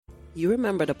You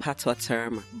remember the patois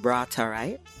term brata,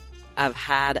 right? I've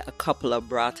had a couple of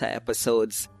brata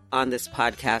episodes on this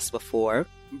podcast before.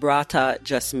 Brata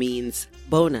just means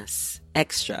bonus,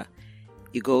 extra.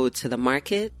 You go to the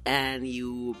market and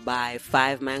you buy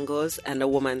 5 mangoes and the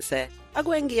woman say, I'm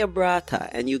going to get a brata,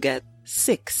 and you get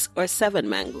 6 or 7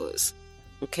 mangoes.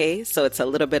 Okay, so it's a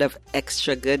little bit of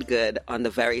extra good on the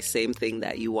very same thing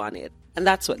that you wanted. And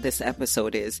that's what this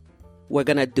episode is. We're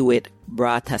going to do it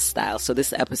brata style. So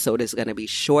this episode is going to be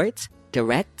short,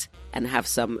 direct, and have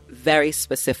some very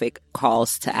specific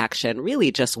calls to action. Really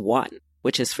just one,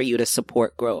 which is for you to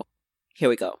support Grow. Here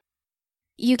we go.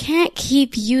 You can't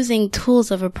keep using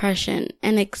tools of oppression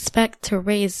and expect to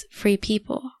raise free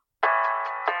people.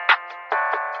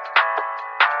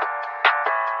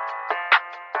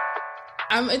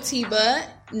 I'm Atiba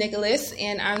Nicholas,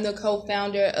 and I'm the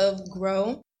co-founder of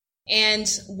Grow. And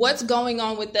what's going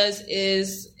on with us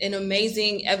is an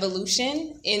amazing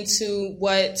evolution into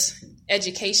what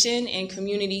education and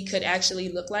community could actually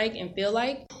look like and feel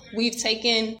like. We've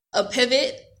taken a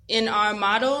pivot in our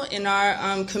model, in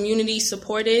our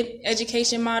community-supported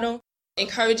education model,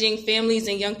 encouraging families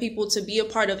and young people to be a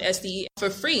part of SDE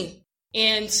for free,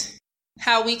 and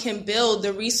how we can build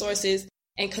the resources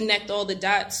and connect all the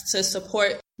dots to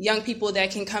support young people that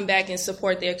can come back and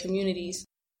support their communities.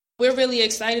 We're really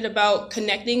excited about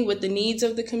connecting with the needs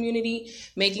of the community,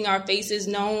 making our faces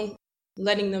known,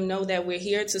 letting them know that we're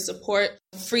here to support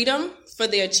freedom for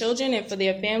their children and for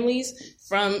their families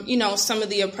from, some of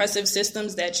the oppressive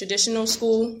systems that traditional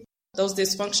school, those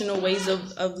dysfunctional ways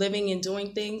of living and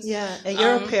doing things. Yeah, and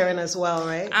you're a parent as well,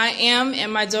 right? I am,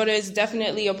 and my daughter is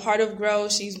definitely a part of Grow.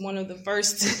 She's one of the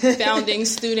first founding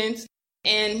students.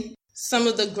 And some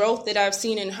of the growth that I've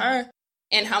seen in her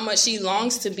and how much she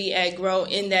longs to be at Grow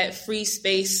in that free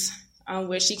space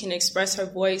where she can express her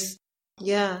voice.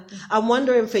 Yeah. I'm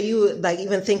wondering for you, like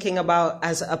even thinking about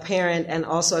as a parent and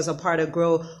also as a part of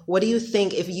Grow, what do you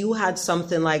think if you had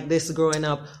something like this growing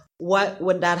up, what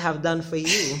would that have done for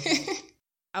you?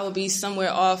 I would be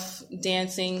somewhere off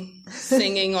dancing,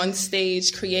 singing on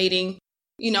stage, creating,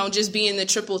 just being the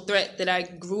triple threat that I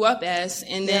grew up as.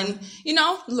 And then,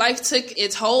 life took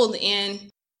its hold and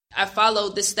I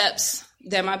followed the steps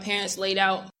that my parents laid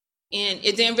out, and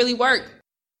it didn't really work.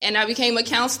 And I became a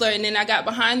counselor, and then I got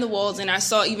behind the walls and I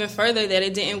saw even further that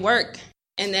it didn't work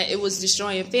and that it was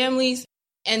destroying families,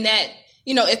 and that,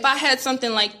 if I had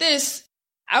something like this,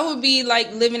 I would be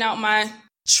like living out my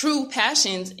true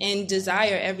passions and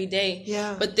desire every day.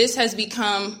 Yeah. But this has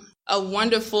become a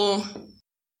wonderful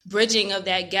bridging of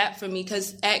that gap for me,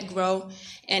 because at Grow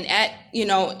and at,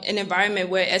 an environment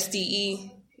where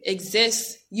SDE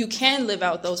exists, you can live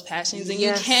out those passions, and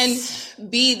you can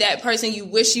be that person you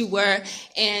wish you were.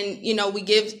 And, we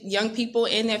give young people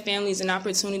and their families an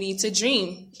opportunity to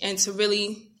dream and to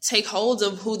really take hold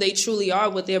of who they truly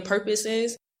are, what their purpose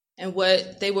is, and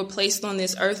what they were placed on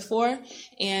this earth for,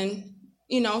 and,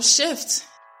 shift.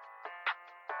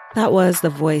 That was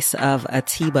the voice of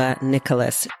Atiba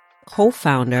Nicholas,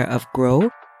 co-founder of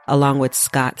Grow, along with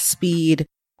Scott Speed,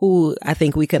 who I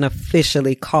think we can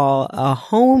officially call a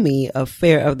homie of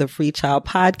Fair of the Free Child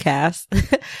podcast,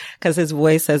 because his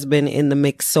voice has been in the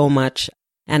mix so much.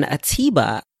 And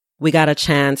Atiba, we got a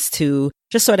chance to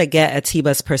just sort of get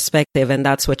Atiba's perspective, and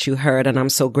that's what you heard. And I'm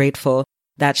so grateful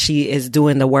that she is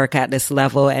doing the work at this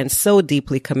level and so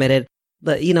deeply committed.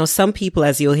 But, some people,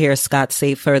 as you'll hear Scott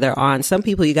say further on, some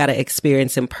people you got to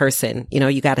experience in person.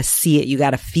 You got to see it, you got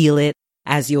to feel it,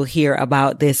 as you'll hear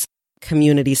about this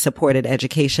community supported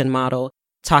education model,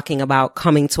 talking about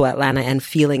coming to Atlanta and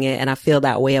feeling it. And I feel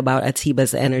that way about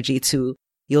Atiba's energy too.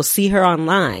 You'll see her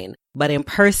online, but in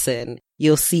person,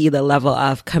 you'll see the level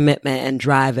of commitment and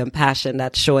drive and passion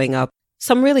that's showing up.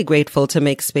 So I'm really grateful to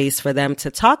make space for them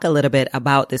to talk a little bit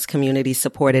about this community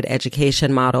supported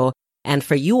education model, and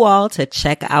for you all to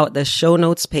check out the show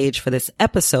notes page for this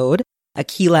episode,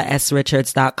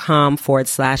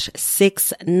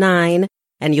 akilasrichards.com/69.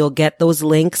 And you'll get those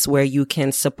links where you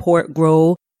can support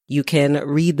Grow. You can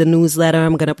read the newsletter.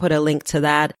 I'm going to put a link to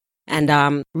that.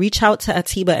 And reach out to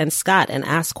Atiba and Scott and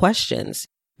ask questions,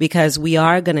 because we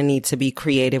are going to need to be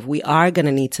creative. We are going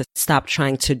to need to stop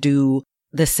trying to do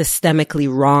the systemically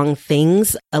wrong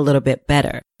things a little bit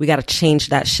better. We got to change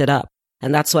that shit up.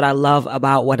 And that's what I love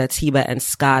about what Atiba and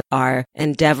Scott are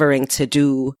endeavoring to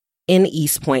do in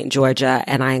East Point, Georgia.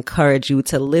 And I encourage you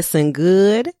to listen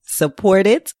good, support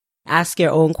it, ask your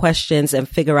own questions, and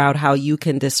figure out how you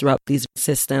can disrupt these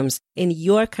systems in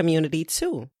your community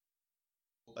too.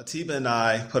 Atiba and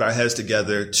I put our heads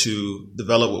together to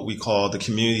develop what we call the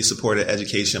community supported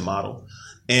education model.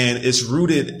 And it's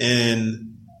rooted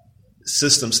in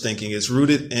systems thinking is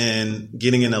rooted in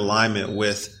getting in alignment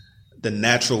with the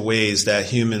natural ways that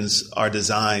humans are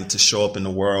designed to show up in the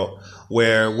world,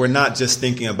 where we're not just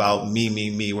thinking about me,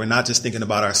 me, me. We're not just thinking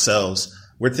about ourselves.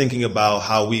 We're thinking about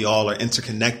how we all are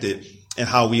interconnected and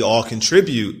how we all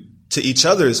contribute to each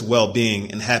other's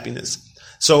well-being and happiness.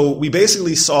 So we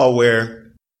basically saw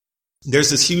where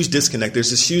there's this huge disconnect. There's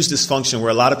this huge dysfunction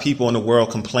where a lot of people in the world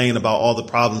complain about all the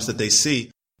problems that they see,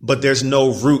 but there's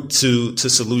no route to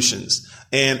solutions.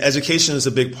 And education is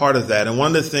a big part of that. And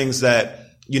one of the things that,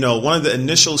 one of the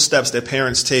initial steps that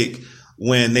parents take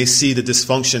when they see the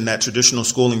dysfunction that traditional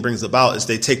schooling brings about is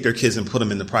they take their kids and put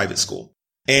them in the private school.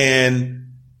 And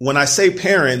when I say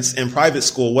parents in private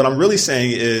school, what I'm really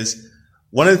saying is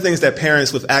one of the things that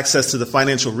parents with access to the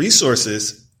financial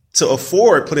resources to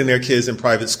afford putting their kids in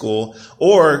private school,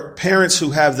 or parents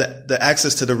who have the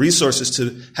access to the resources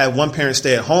to have one parent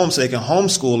stay at home so they can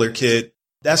homeschool their kid,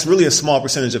 that's really a small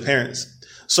percentage of parents.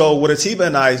 So what Atiba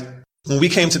and I, when we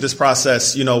came to this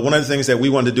process, one of the things that we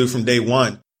wanted to do from day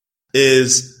one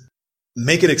is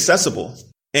make it accessible.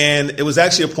 And it was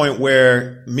actually a point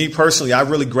where me personally, I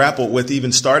really grappled with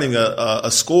even starting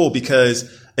a school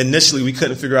because initially we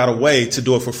couldn't figure out a way to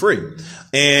do it for free.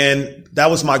 And that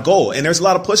was my goal. And there's a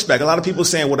lot of pushback. A lot of people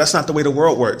saying, well, that's not the way the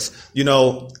world works.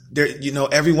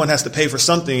 Everyone has to pay for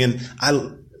something. And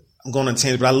I'm going on a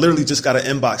tangent, but I literally just got an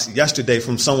inbox yesterday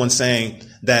from someone saying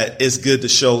that it's good to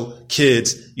show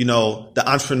kids, the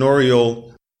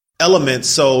entrepreneurial element.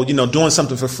 So, doing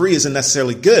something for free isn't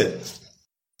necessarily good.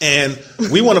 And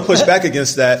we want to push back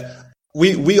against that.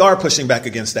 We are pushing back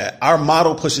against that. Our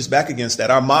model pushes back against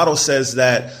that. Our model says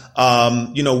that,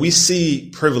 we see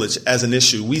privilege as an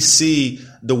issue. We see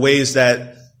the ways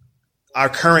that our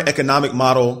current economic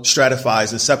model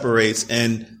stratifies and separates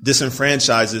and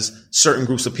disenfranchises certain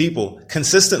groups of people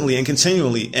consistently and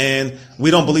continually. And we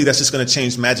don't believe that's just going to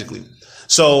change magically.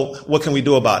 So what can we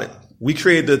do about it? We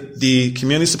created the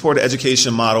community supported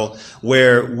education model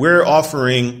where we're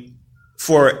offering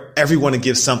for everyone to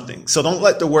give something. So don't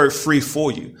let the word free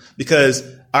fool you, because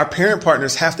our parent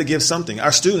partners have to give something.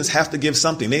 Our students have to give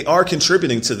something. They are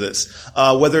contributing to this,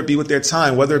 whether it be with their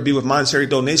time, whether it be with monetary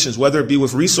donations, whether it be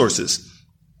with resources.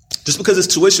 Just because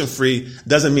it's tuition free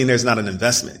doesn't mean there's not an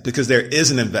investment, because there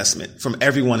is an investment from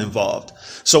everyone involved.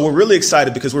 So we're really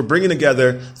excited because we're bringing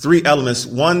together three elements.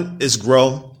 One is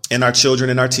grow and our children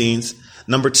and our teens.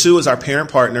 Number two is our parent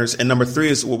partners. And number three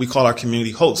is what we call our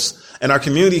community hosts. And our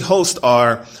community hosts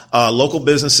are local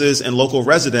businesses and local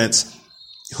residents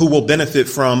who will benefit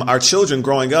from our children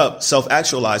growing up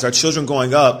self-actualized, our children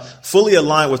growing up fully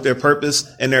aligned with their purpose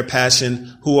and their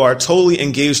passion, who are totally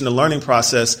engaged in the learning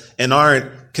process and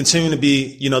aren't continuing to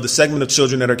be, the segment of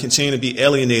children that are continuing to be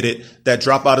alienated, that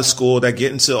drop out of school, that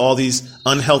get into all these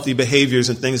unhealthy behaviors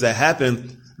and things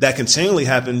that continually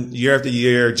happen year after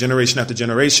year, generation after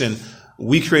generation.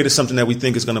 We created something that we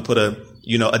think is going to put a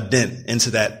dent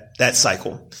into that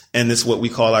cycle. And this is what we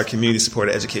call our community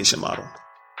supported education model.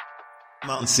 Come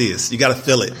out and see us. You got to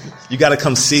feel it. You got to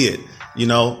come see it.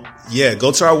 Go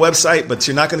to our website, but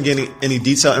you're not going to get any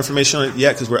detailed information on it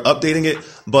yet because we're updating it.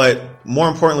 But more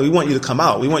importantly, we want you to come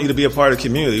out. We want you to be a part of the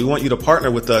community. We want you to partner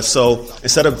with us. So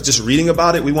instead of just reading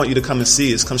about it, we want you to come and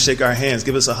see us, come shake our hands,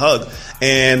 give us a hug.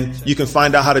 And you can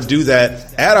find out how to do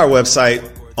that at our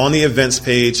website on the events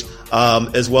page,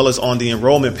 as well as on the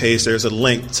enrollment page. There's a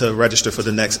link to register for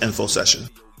the next info session.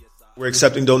 We're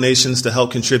accepting donations to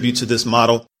help contribute to this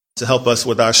model, to help us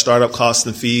with our startup costs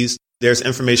and fees. There's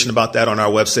information about that on our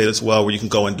website as well, where you can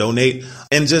go and donate.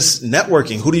 And just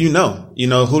networking. Who do you know?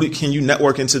 Can you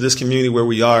network into this community where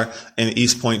we are in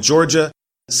East Point, Georgia?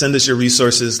 Send us your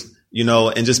resources,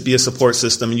 and just be a support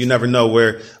system. And you never know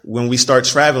when we start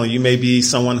traveling, you may be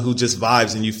someone who just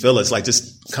vibes and you feel us. Like,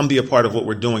 just come be a part of what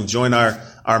we're doing. Join our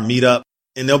meetup.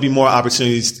 And there'll be more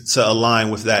opportunities to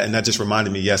align with that. And that just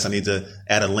reminded me, yes, I need to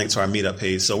add a link to our meetup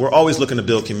page. So we're always looking to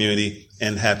build community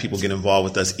and have people get involved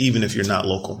with us, even if you're not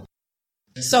local.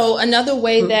 So another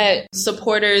way that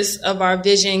supporters of our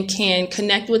vision can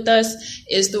connect with us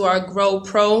is through our Grow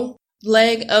Pro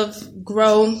leg of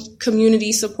Grow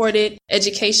community supported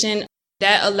education.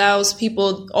 That allows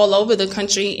people all over the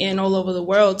country and all over the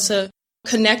world to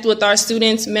connect with our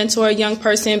students, mentor a young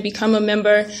person, become a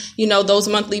member. Those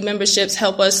monthly memberships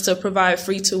help us to provide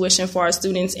free tuition for our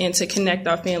students and to connect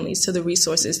our families to the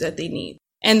resources that they need.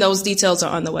 And those details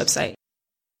are on the website.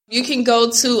 You can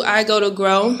go to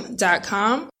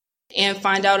igotogrow.com and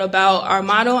find out about our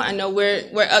model. I know we're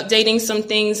updating some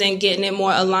things and getting it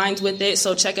more aligned with it.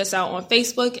 So check us out on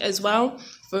Facebook as well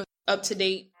for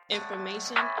up-to-date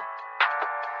information.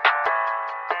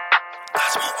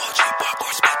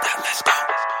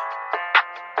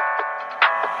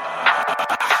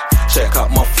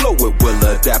 flow with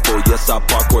Willa Dapple. Yes, I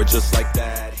parkour just like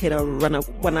that. Hit a run up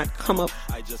when I come up.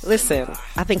 Listen,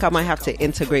 I think I might have to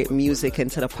integrate music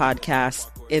into the podcast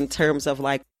in terms of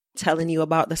like telling you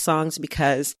about the songs,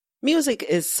 because music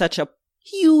is such a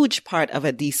huge part of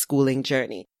a deschooling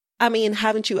journey. I mean,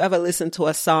 haven't you ever listened to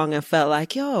a song and felt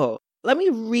like, yo, let me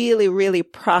really, really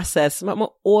process, I'ma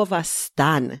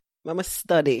overstand, I'ma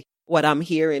study what I'm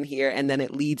hearing here, and then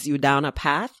it leads you down a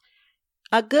path?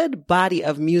 A good body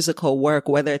of musical work,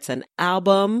 whether it's an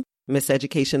album,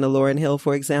 Miseducation of Lauryn Hill,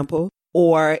 for example,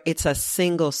 or it's a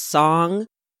single song,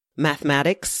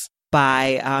 Mathematics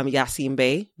by Yasin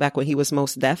Bey, back when he was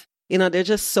most deaf. You know, there's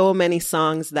just so many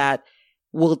songs that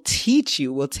will teach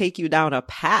you, will take you down a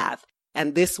path.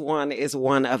 And this one is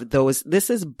one of those. This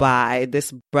is by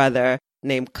this brother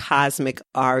named Cosmic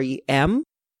REM.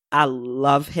 I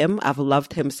love him. I've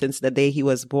loved him since the day he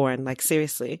was born. Like,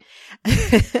 seriously.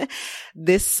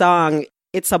 This song,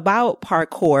 it's about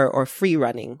parkour or free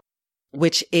running,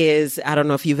 which is, I don't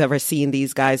know if you've ever seen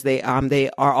these guys. They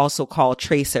are also called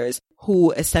tracers,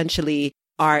 who essentially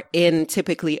are in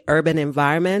typically urban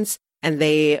environments, and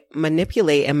they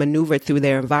manipulate and maneuver through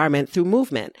their environment through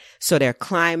movement. So they're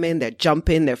climbing, they're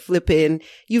jumping, they're flipping.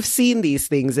 You've seen these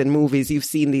things in movies. You've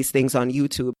seen these things on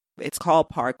YouTube. It's called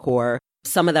parkour.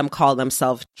 Some of them call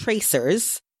themselves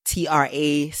tracers,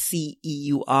 Traceur.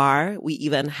 We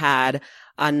even had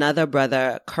another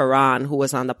brother, Karan, who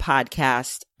was on the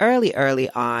podcast early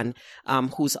on,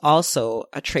 who's also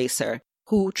a tracer,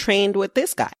 who trained with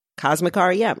this guy, Cosmic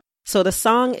REM. So the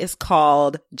song is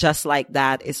called Just Like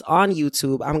That. It's on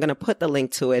YouTube. I'm going to put the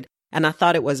link to it. And I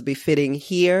thought it was befitting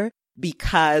here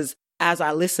because as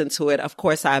I listen to it, of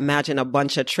course, I imagine a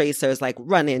bunch of tracers like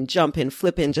running, jumping,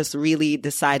 flipping, just really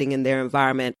deciding in their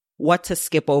environment what to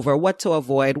skip over, what to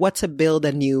avoid, what to build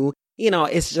anew. You know,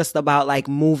 it's just about like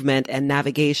movement and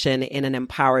navigation in an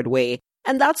empowered way.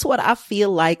 And that's what I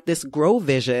feel like this Grow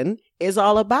Vision is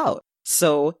all about.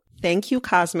 So thank you,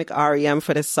 Cosmic REM,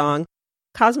 for this song.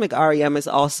 Cosmic REM is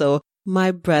also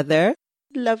my brother.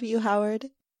 Love you, Howard.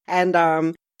 And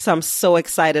so I'm so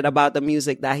excited about the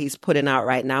music that he's putting out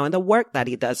right now and the work that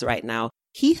he does right now.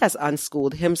 He has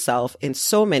unschooled himself in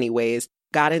so many ways,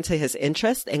 got into his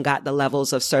interest and got the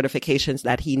levels of certifications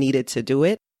that he needed to do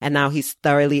it. And now he's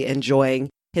thoroughly enjoying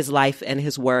his life and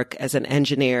his work as an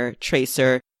engineer,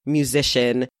 tracer,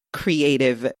 musician,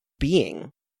 creative being.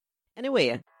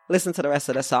 Anyway, listen to the rest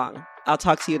of the song. I'll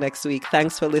talk to you next week.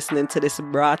 Thanks for listening to this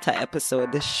Brata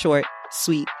episode, this short,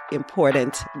 sweet,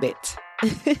 important bit.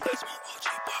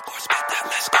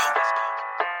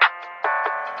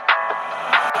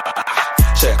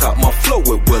 Check out my flow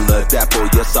with Willa Dapple.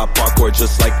 Yes, I parkour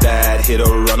just like that. Hit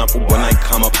or run up when I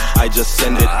come up, I just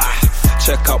send it.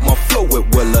 Check out my flow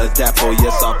with Willa Dapple.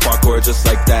 Yes, I parkour just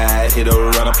like that. Hit or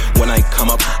run up when I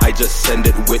come up, I just send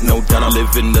it with no done. I'm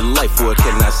living the life, what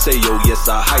can I say? Yo, yes,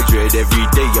 I hydrate every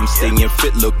day. I'm staying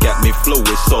fit, look at me flow,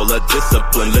 it's all a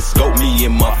discipline. Let's go. Me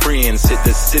and my friends hit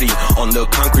the city on the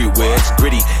concrete where it's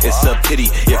gritty. It's a pity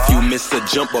if you miss the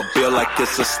jump or feel like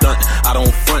it's a stunt. I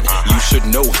don't front, you should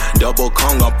know. Double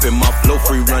Kong up in my flow,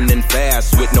 free running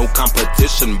fast with no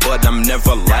competition, but I'm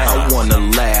never last. I wanna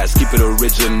last, keep it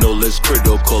original, it's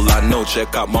critical. I know,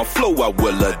 check out my flow, I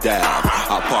Willa Dap.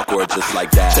 I parkour just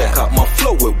like that. Check out my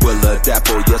flow with Willa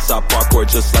Dapple. Yes, I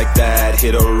parkour just like that.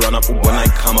 Hit or run up when I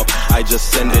come up, I just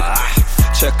send it.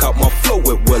 Check out my flow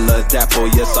with Willa Dapple.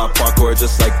 Yes, I parkour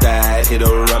just like that. Hit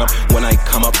or run up when I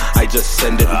come up, I just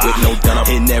send it with no done up.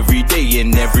 In every day,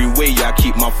 in every way, I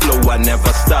keep my flow, I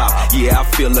never stop. Yeah, I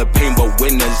feel the pain, but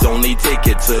winners only take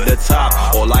it to the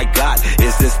top. All I got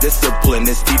is this discipline,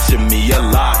 it's teaching me a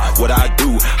lot. What I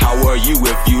do, how are you?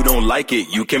 If you don't like it,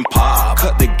 you can pop.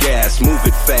 Cut the gas, move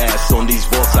it fast. On these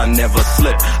vaults, I never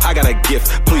slip. I got a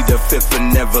gift, plead the fifth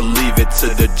and never leave it to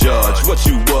the judge. What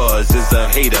you was is a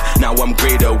hater, now I'm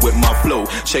greater with my flow.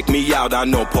 Check me out, I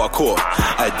know parkour.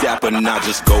 Adapt and I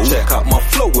just go. Check out my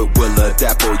flow with Willa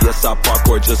Dapple. Yes, I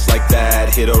parkour just like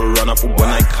that. Hit or run up when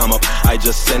I come up, I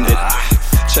just send it.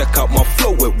 Check out my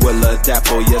flow with Willa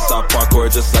Dapple. Yes, I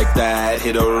parkour just like that.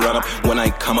 Hit or run up when I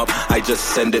come up, I just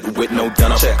send it with no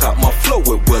done up. Check out my flow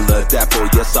with Willa Dapple.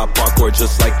 Yes, I parkour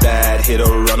just like that. Hit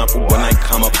or run up when I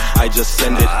come up, I just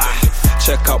send it.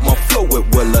 Check out my flow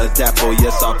with Willa Dapple.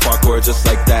 Yes, I parkour just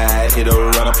like that. Hit or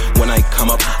run up when I come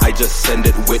up, I just send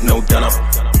it with no done up.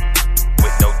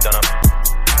 With no done up.